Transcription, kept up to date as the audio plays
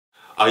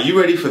Are you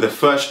ready for the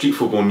first street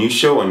football news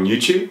show on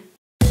YouTube?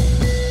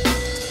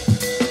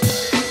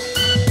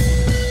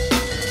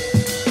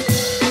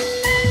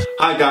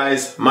 Hi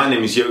guys, my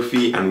name is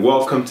Yofi and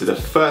welcome to the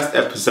first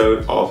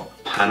episode of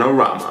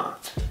Pannarama.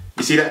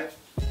 You see that?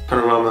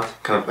 Pannarama,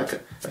 kind of like a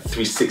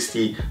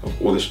 360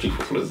 of all the street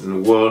footballers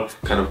in the world,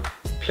 kind of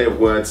play of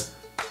words,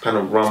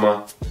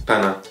 Pannarama,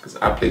 Panna, because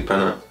I play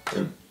Panna,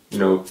 and you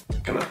know,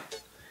 kind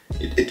of,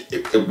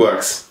 it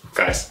works,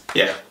 guys.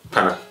 Yeah,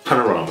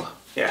 Pannarama,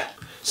 yeah.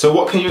 So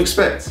what can you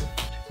expect?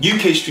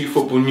 UK street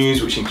football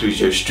news, which includes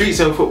your street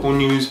zone football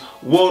news,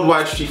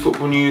 worldwide street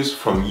football news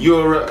from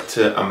Europe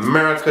to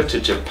America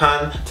to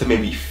Japan to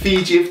maybe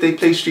Fiji if they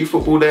play street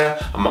football there.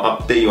 I'm gonna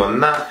update you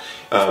on that.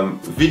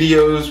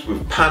 Videos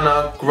with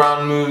Panna,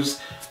 ground moves,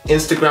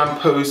 Instagram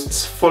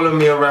posts, follow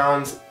me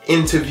around,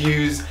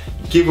 interviews,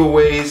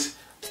 giveaways,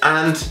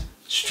 and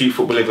street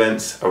football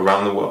events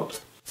around the world.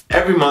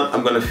 Every month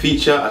I'm gonna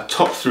feature a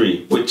top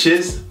 3, which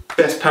is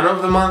best Panna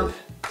of the month,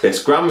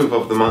 best ground move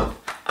of the month,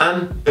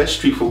 and best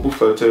street football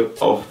photo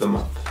of the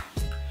month.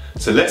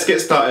 So let's get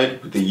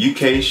started with the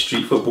UK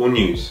street football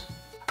news.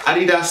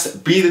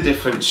 Adidas Be The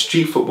Difference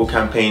street football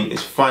campaign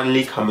is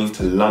finally coming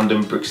to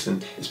London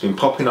Brixton. It's been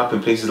popping up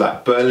in places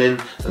like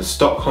Berlin and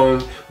Stockholm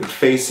with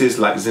faces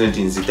like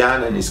Zinedine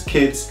Zidane and his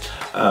kids,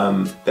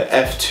 the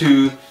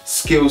F2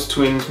 skills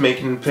twins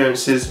making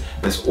appearances,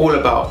 and it's all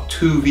about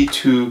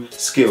 2v2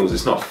 skills.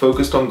 It's not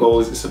focused on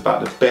goals, it's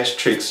about the best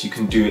tricks you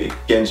can do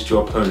against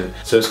your opponent.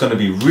 So it's going to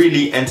be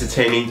really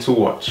entertaining to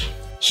watch.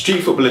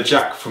 Street footballer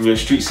Jack from your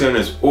street zone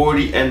has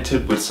already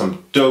entered with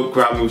some dope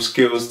ground move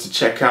skills to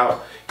check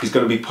out. He's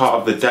going to be part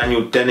of the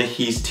Daniel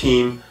Dennehy's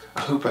team.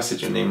 I hope I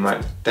said your name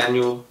right.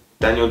 Daniel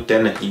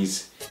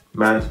Dennehy's.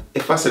 Man,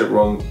 if I said it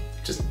wrong,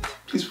 just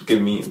please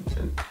forgive me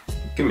and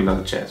give me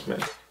another chance,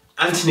 man.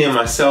 Anthony and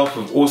myself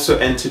have also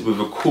entered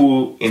with a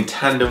cool in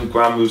tandem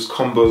ground moves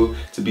combo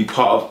to be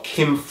part of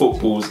Kim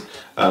Football's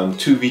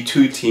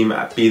 2v2 team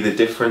at Be The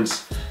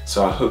Difference.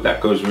 So I hope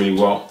that goes really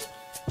well.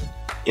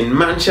 In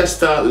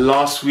Manchester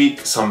last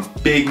week, some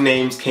big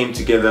names came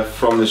together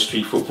from the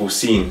street football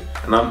scene.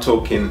 And I'm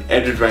talking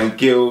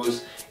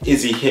Gils,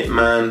 Issy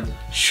Hitman,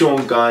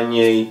 Sean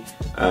Garnier,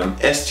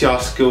 STR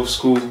Skill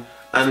School,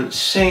 and a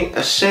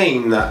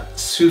shame that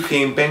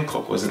Soufiane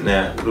Bangkok wasn't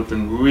there. It would have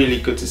been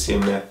really good to see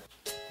him there.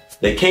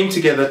 They came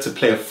together to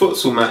play a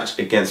futsal match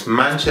against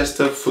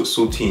Manchester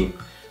futsal team.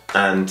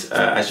 And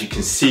as you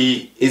can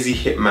see, Issy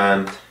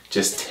Hitman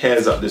just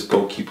tears up this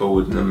goalkeeper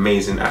with an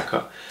amazing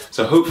AKKA.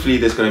 So hopefully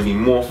there's going to be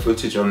more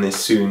footage on this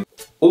soon.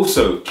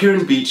 Also,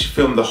 Kieran Beech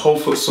filmed the whole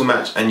futsal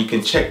match and you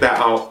can check that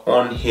out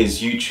on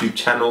his YouTube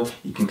channel.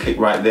 You can click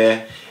right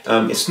there.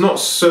 It's not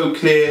so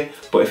clear,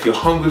 but if you're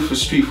hungry for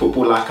street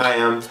football like I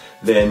am,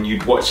 then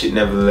you'd watch it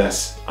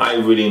nevertheless. I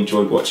really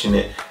enjoyed watching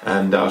it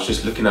and I was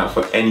just looking out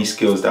for any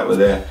skills that were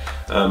there.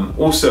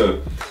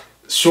 Also,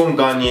 Sean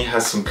Garnier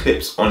has some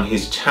clips on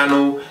his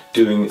channel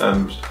doing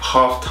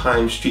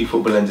half-time street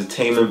football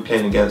entertainment,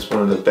 playing against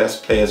one of the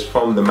best players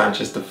from the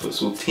Manchester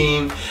futsal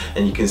team,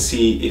 and you can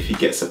see if he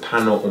gets a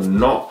panel or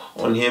not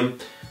on him.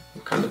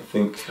 I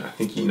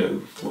think you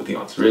know what the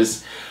answer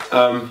is.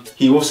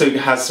 He also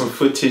has some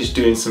footage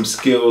doing some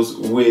skills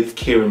with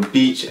Kieran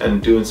Beech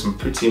and doing some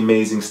pretty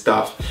amazing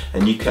stuff,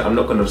 and I'm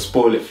not going to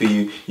spoil it for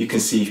you. You can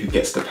see who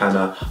gets the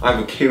panel,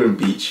 either Kieran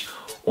Beech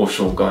or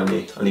Sean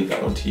Garnier. I'll leave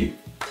that one to you.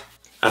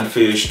 And for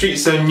your street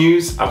zone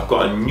news, I've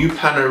got a new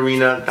Panna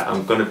arena that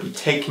I'm going to be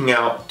taking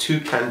out to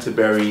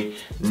Canterbury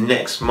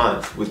next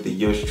month with the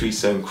Your Street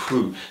Zone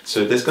crew.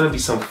 So there's going to be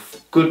some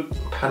good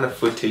Panna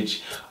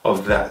footage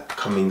of that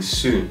coming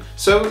soon.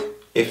 So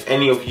if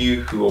any of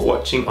you who are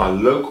watching are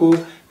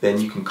local,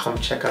 then you can come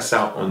check us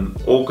out on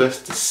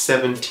August the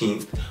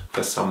 17th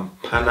for some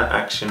Panna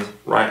action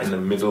right in the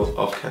middle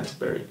of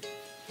Canterbury.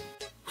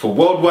 For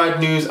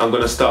worldwide news, I'm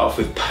going to start off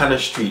with Panna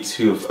Streetz,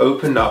 who have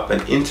opened up an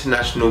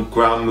international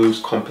ground moves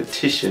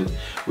competition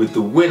with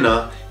the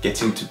winner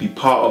getting to be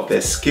part of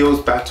their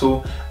skills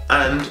battle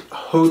and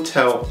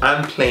hotel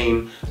and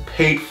plane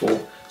paid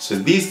for. So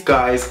these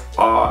guys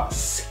are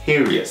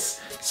serious.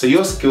 So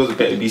your skills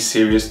better be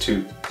serious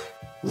too.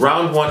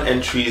 Round 1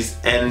 entries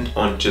end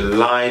on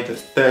July the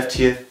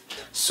 30th.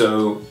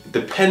 So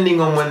depending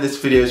on when this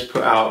video is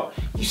put out,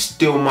 you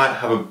still might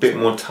have a bit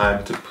more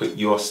time to put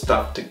your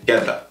stuff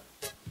together.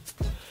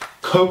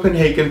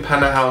 Copenhagen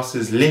Panna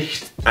House's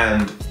Liicht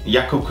and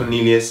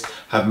Corneliusen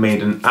have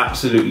made an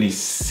absolutely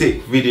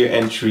sick video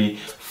entry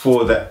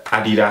for the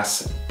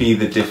Adidas Be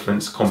The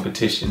Difference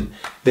competition.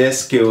 Their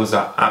skills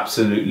are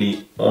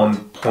absolutely on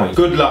point.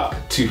 Good luck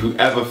to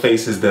whoever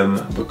faces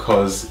them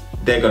because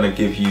they're gonna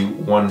give you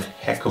one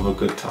heck of a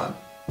good time.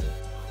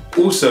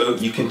 Also,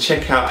 you can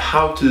check out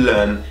how to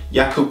learn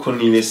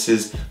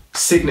Corneliusen's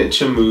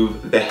signature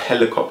move, the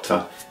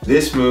helicopter.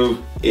 This move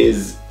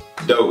is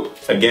dope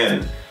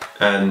again.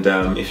 And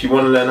if you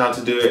want to learn how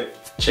to do it,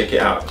 check it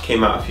out. It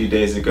came out a few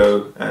days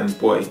ago and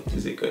boy,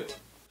 is it good.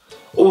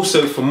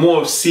 Also, for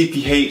more of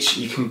CPH,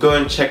 you can go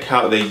and check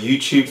out their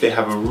YouTube. They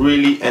have a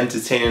really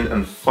entertaining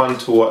and fun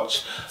to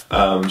watch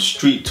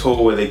street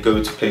tour where they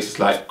go to places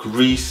like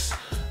Greece,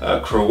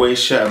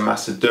 Croatia and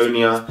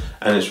Macedonia,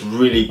 and it's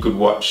really good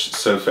watch.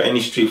 So for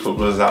any street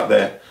footballers out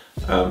there,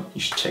 you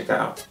should check that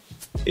out.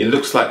 It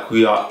looks like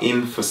we are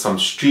in for some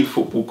street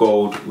football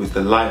gold with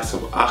the likes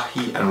of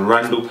AKKA and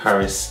Randall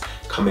Paris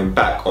coming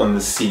back on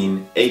the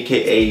scene,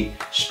 aka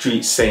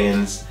Street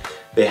Sayings.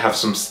 They have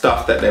some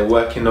stuff that they're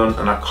working on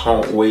and I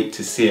can't wait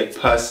to see it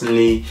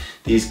personally.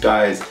 These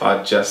guys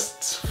are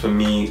just, for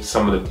me,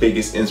 some of the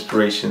biggest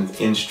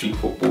inspirations in street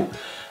football.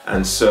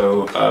 And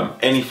so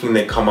anything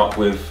they come up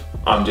with,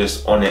 I'm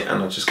just on it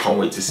and I just can't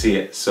wait to see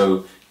it.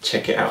 So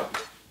check it out.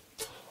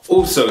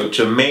 Also,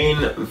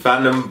 Jermaine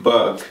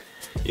Vandenberg.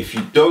 If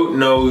you don't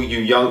know, you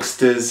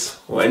youngsters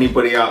or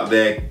anybody out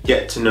there,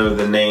 get to know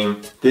the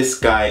name. This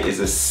guy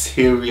is a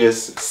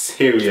serious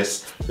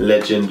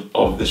legend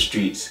of the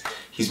streets.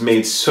 He's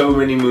made so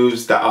many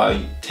moves that are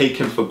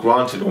taken for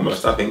granted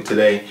almost, I think,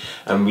 today,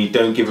 and we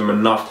don't give him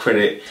enough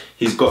credit.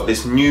 He's got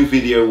this new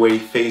video where he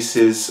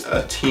faces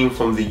a team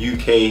from the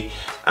UK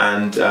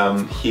and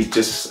he's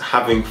just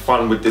having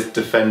fun with this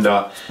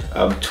defender,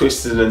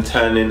 twisting and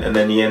turning, and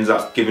then he ends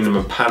up giving him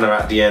a panna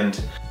at the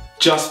end.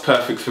 Just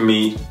perfect for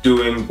me,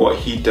 doing what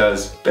he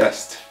does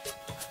best.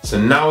 So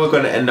now we're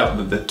going to end up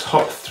with the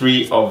top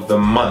 3 of the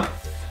month.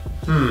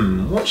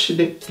 What should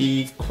it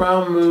be?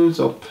 Ground moves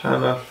or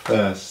panna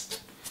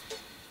first?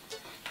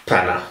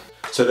 Panna.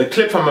 So the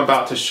clip I'm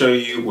about to show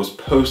you was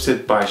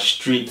posted by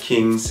Street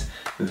Kings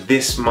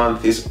this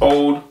month. It's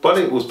old, but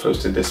it was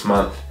posted this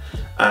month,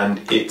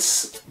 and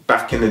it's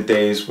back in the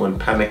days when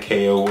Panna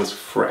KO was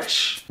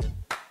fresh.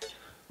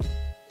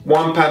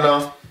 1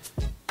 panna,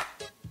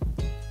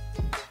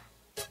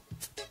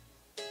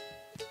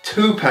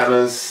 2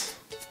 pannas,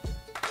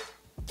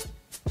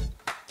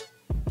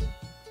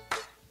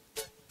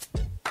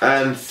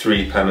 and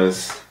 3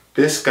 pannas.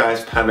 This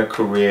guy's panna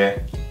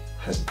career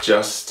has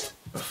just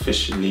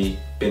officially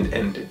been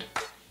ended.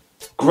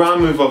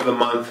 Ground move of the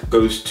month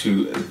goes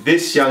to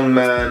this young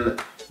man,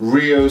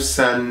 Rio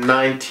San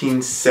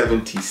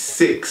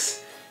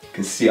 1976. You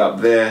can see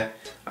up there.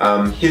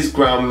 His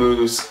ground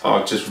moves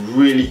are just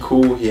really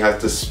cool. He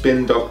has the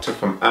spin doctor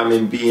from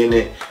Amin B in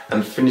it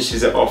and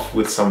finishes it off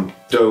with some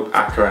dope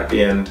AKKA at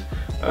the end.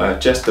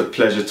 Just a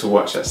pleasure to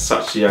watch at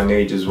such a young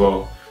age as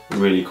well.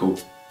 Really cool.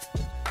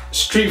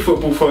 Street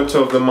football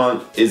photo of the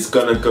month is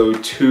gonna go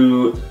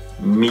to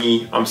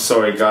me. I'm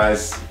sorry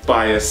guys,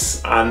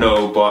 bias, I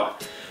know,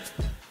 but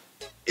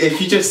if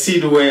you just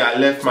see the way I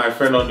left my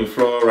friend on the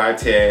floor right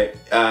here,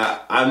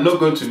 I'm not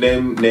going to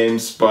name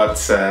names, but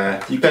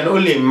you can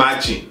only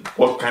imagine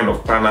what kind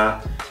of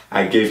panna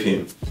I gave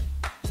him.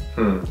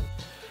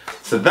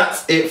 So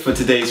that's it for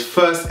today's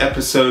first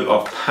episode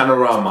of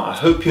Pannarama. I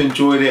hope you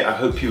enjoyed it. I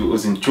hope it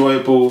was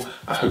enjoyable.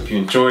 I hope you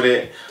enjoyed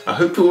it. I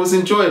hope it was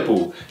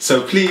enjoyable.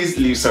 So please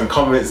leave some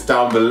comments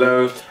down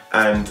below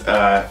and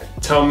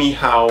tell me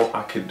how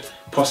I could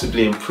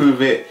possibly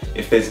improve it.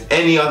 If there's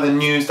any other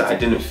news that I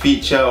didn't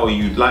feature or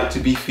you'd like to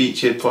be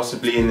featured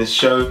possibly in this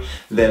show,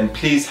 then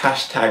please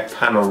hashtag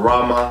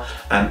Pannarama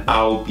and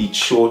I'll be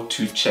sure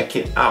to check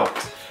it out.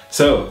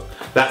 So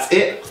that's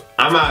it.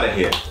 I'm out of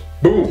here.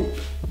 Boom.